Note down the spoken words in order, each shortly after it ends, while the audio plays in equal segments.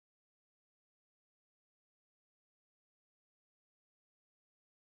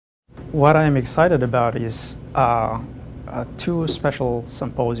What I'm excited about is two special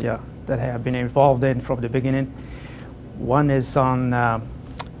symposia that I have been involved in from the beginning. One is on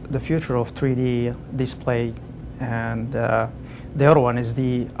the future of 3D display, and the other one is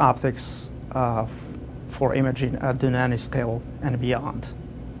the optics for imaging at the nanoscale and beyond.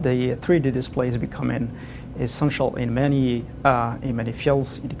 The 3D display is becoming essential in many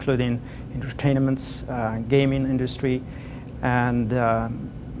fields, including entertainment, gaming industry, and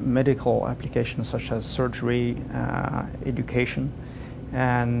medical applications such as surgery, education.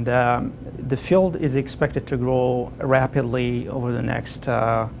 And the field is expected to grow rapidly over the next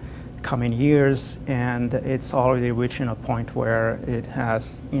coming years, and it's already reaching a point where it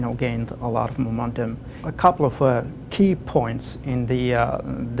has gained a lot of momentum. A couple of key points in the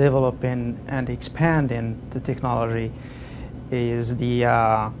developing and expanding the technology is the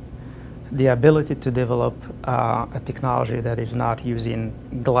ability to develop a technology that is not using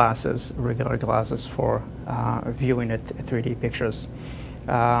glasses, regular glasses, for viewing 3D pictures.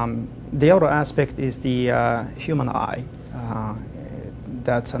 The other aspect is the human eye.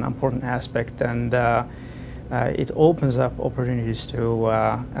 That's an important aspect, and it opens up opportunities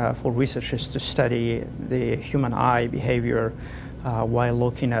for researchers to study the human eye behavior while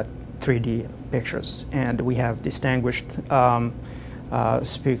looking at 3D pictures. And we have distinguished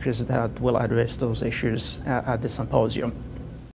speakers that will address those issues at the symposium.